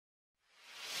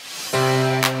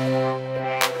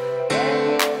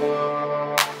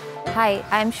Hi,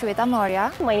 I am Shweta Maurya.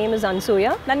 My name is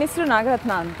Ansuya. ನನ್ನ ಹೆಸರು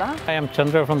ನಾಗರತ್ನ ಅಂತ. I am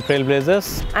Chandra from Trailblazers.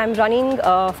 I'm running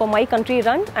for my country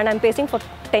run and I'm pacing for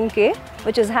 10K,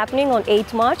 which is happening on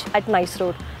 8th March at Nice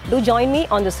Road. Do join me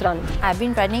on this run. I've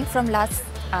been running from last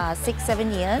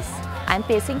 6-7 years. I'm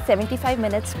pacing 75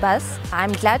 minutes bus.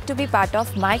 I'm glad to be part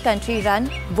of my country run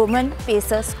Women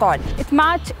Pacer Squad. It's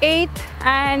March 8th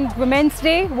and Women's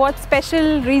Day. What special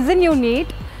reason you need?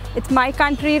 It's my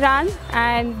country run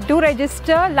and do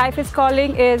register. Life is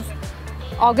Calling is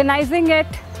organizing it.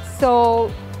 So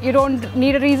you don't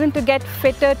need a reason to get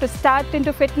fitter, to start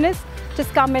into fitness.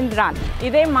 Just come and run.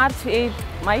 ಇದೇ March 8th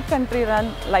my country run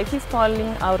Life is Calling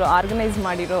ಅವರು organise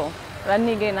ಮಾಡಿರೋ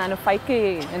ರನ್ನಿಗೆ ನಾನು 5K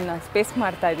space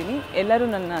ಮಾಡ್ತಾ ಇದ್ದೀನಿ. ಎಲ್ಲರೂ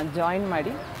ನನ್ನ join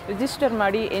ಮಾಡಿ, register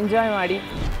ಮಾಡಿ, ಎಂಜಾಯ್ ಮಾಡಿ.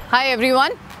 Hi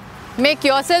everyone, make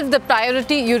yourself the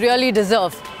priority you really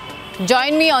deserve.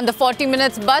 Join me on the 40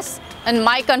 minutes bus and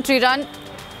my country run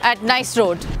at Nice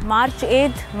Road. March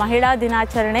 8th Mahila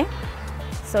Dinacharane.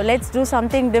 So let's do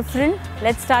something different.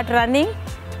 Let's start running.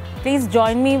 Please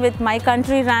join me with my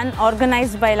country run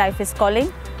organized by Life is Calling,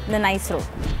 the Nice Road.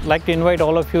 I'd like to invite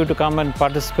all of you to come and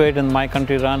participate in my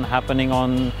country run happening on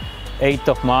 8th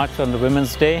of March on the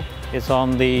Women's Day. It's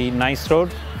on the Nice Road.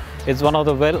 It's one of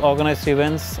the well-organized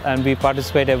events and we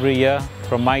participate every year.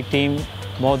 From my team,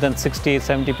 more than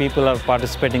 60-70 people are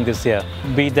participating this year.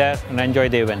 Be there and enjoy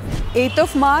the event. 8th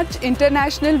of March,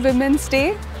 International Women's Day.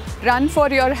 Run for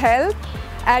your health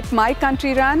at My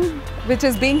Country Run, which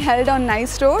is being held on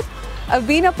Nice Road. I've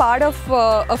been a part of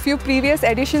a few previous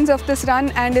editions of this run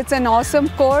and it's an awesome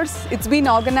course. It's been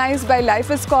organized by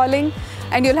Life is Calling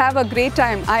and you'll have a great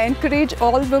time. I encourage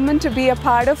all women to be a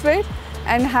part of it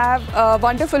and have a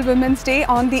wonderful Women's Day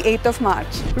on the 8th of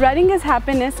March. Running is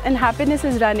happiness and happiness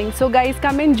is running. So guys,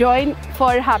 come and join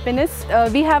for happiness.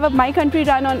 We have a My Country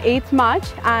run on 8th March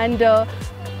and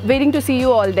waiting to see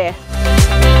you all there.